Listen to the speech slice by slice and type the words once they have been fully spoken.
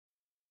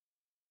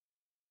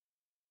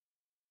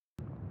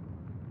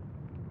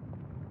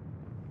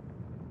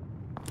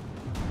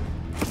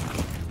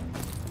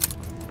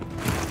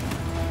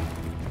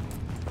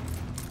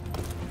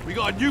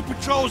got a new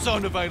patrol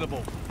zone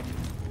available.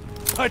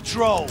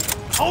 Patrol.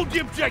 Hold the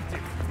objective.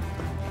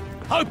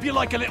 Hope you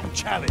like a little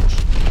challenge.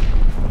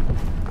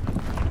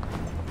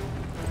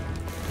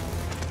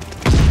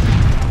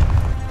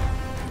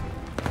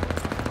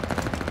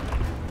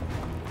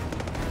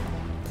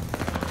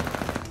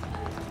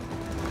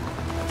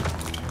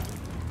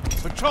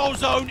 Patrol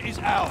zone is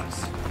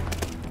ours.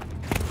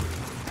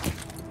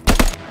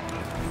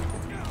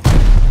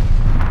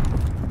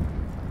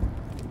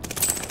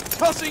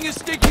 Tossing a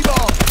sticky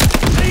bomb!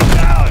 He's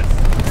ours!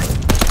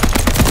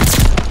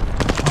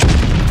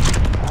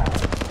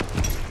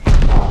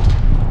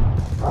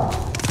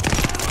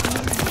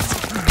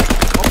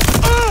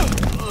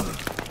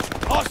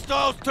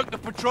 Hostiles took the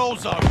patrol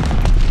zone.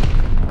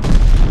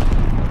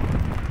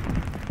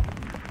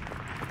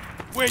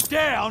 We're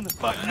down,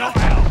 but not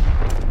out.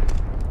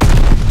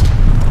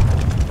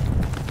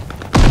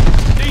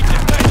 Need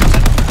defense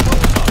at the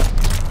patrol zone.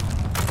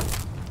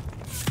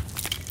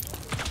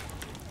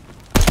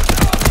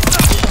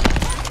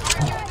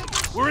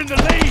 We're in the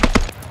lead!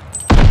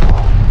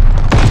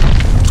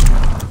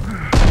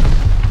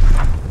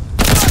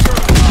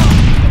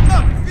 I'm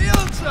not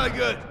feeling so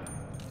good!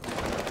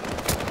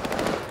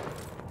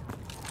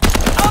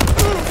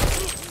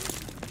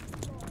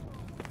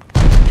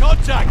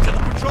 Contact to the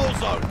patrol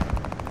zone!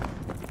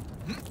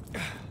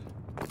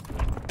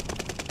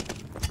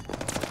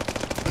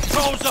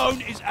 Patrol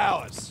zone is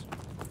ours.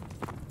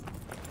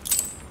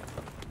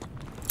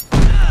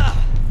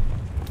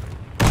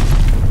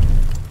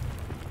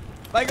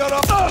 They got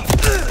off!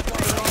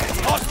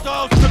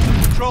 Hostiles took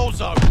the patrol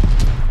zone.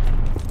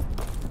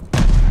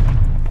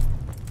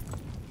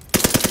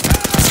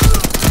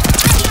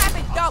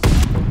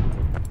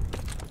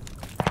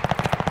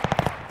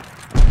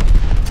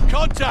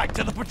 Contact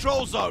to the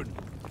patrol zone.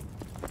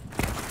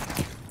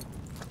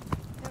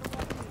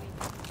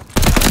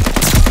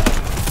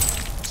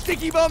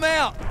 Sticky bomb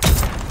out!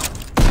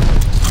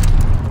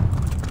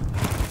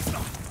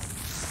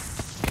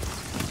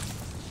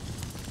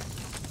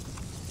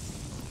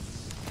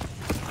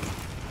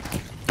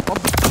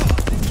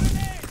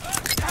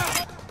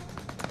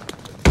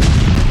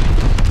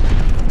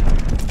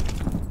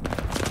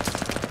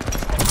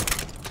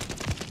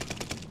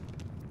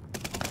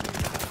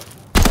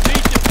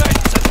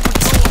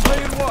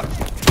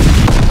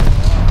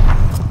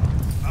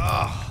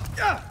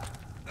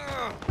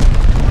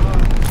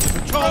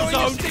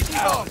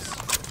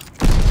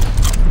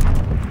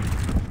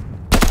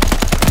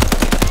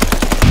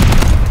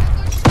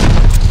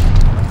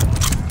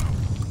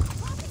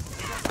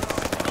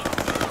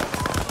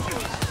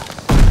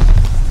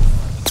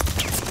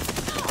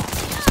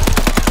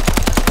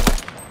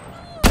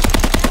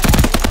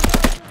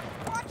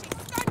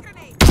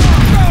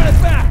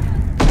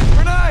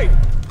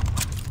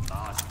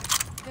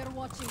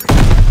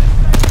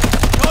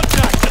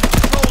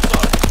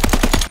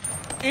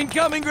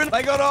 Incoming grenade!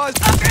 They got eyes!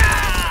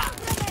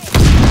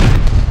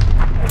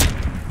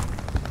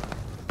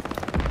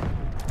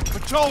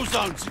 Patrol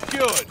zone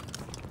secured.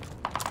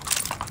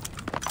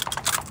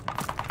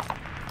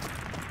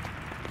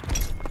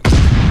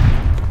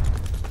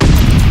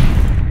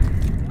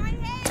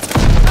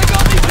 They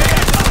got me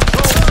pinned!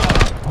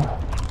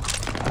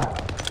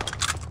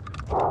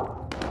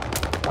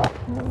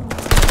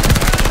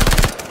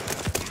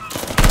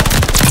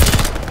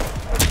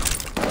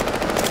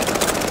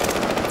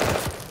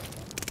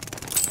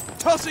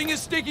 Tossing a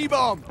sticky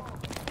bomb!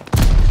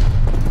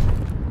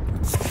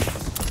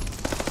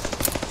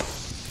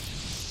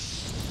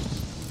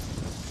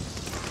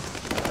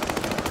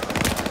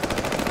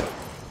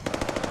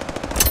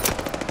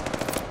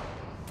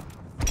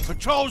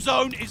 Patrol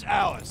zone is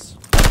ours.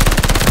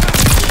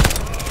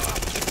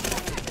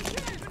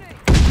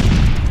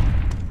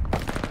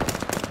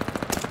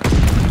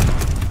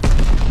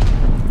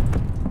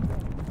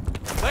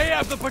 They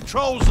have the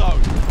patrol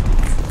zone.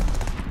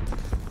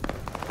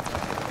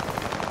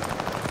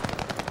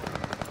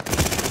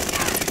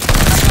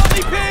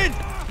 Pinned!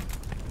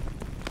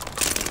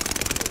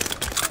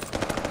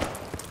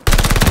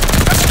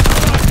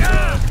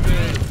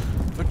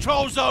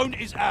 Patrol zone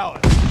is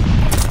ours.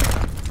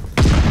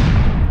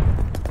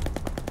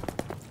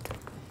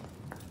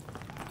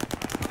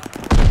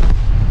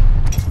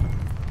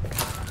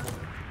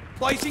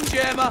 Placing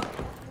jammer.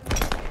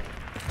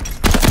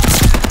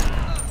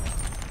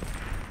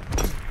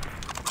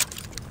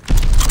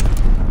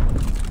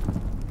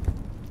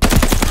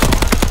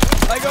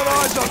 They got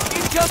eyes on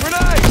incoming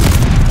grenade!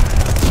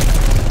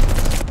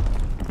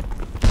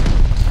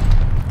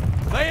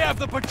 They have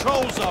the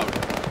patrol zone.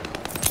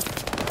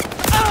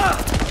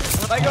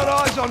 They got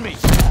eyes on me.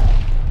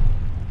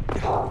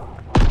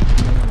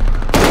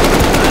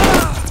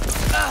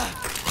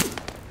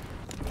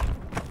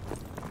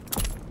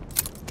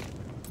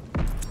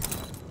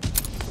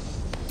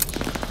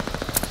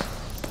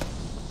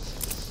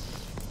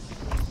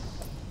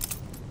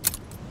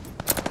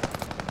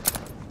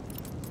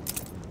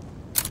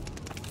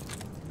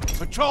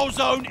 Patrol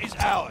zone is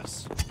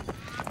ours.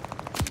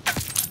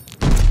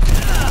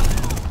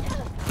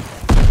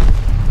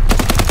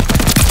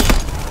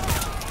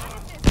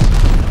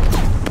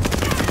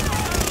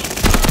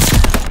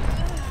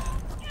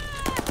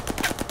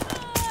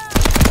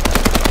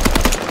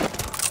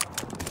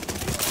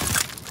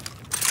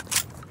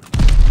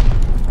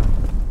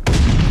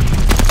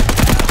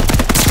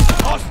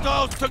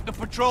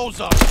 Patrol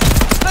zone.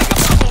 Take a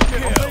double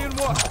kill! I'm being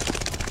watched.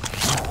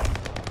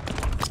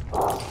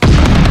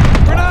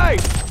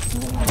 Grenade!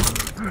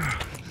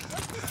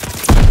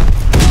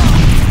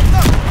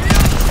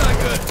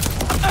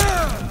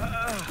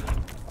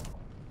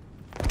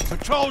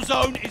 Patrol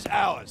zone is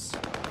ours.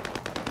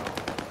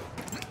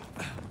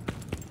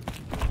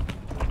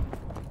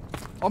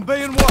 I'm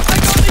being watched. They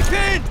got me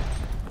pinned!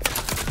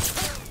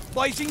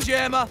 Placing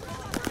jammer.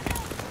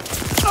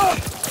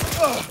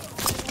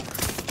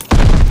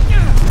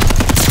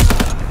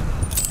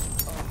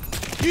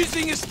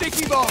 Using a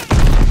sticky bomb.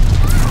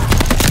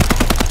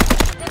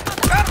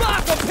 Back,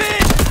 I'm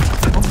pinned!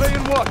 I'm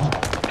being watched.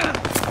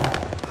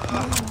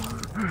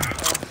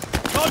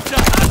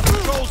 Contact at the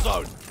patrol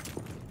zone.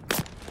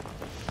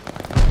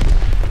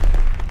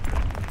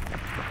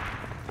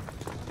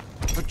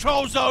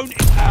 Patrol zone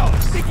is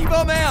ours. Sticky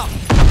bomb out!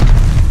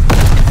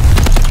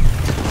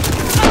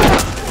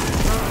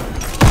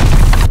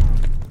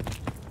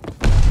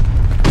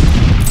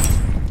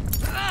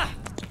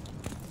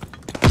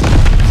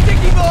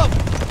 Sticky bomb!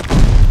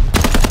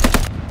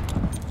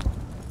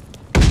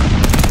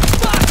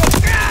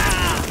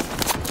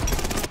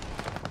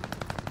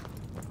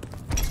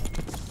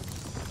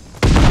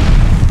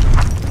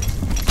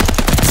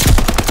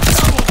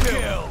 Double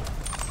kill.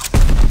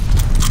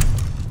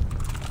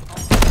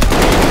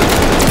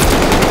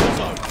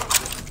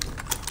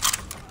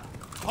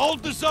 Hold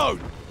the zone.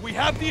 We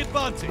have the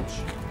advantage.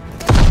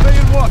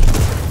 Being watched.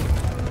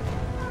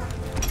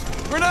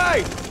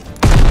 Grenade!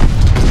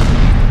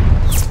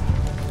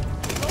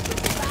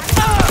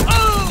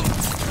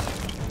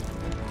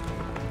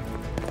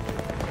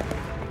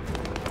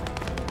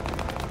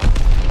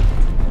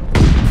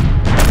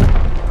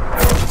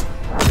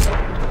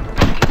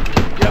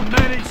 You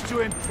managed to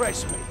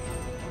impress me.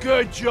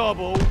 Good job,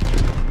 all.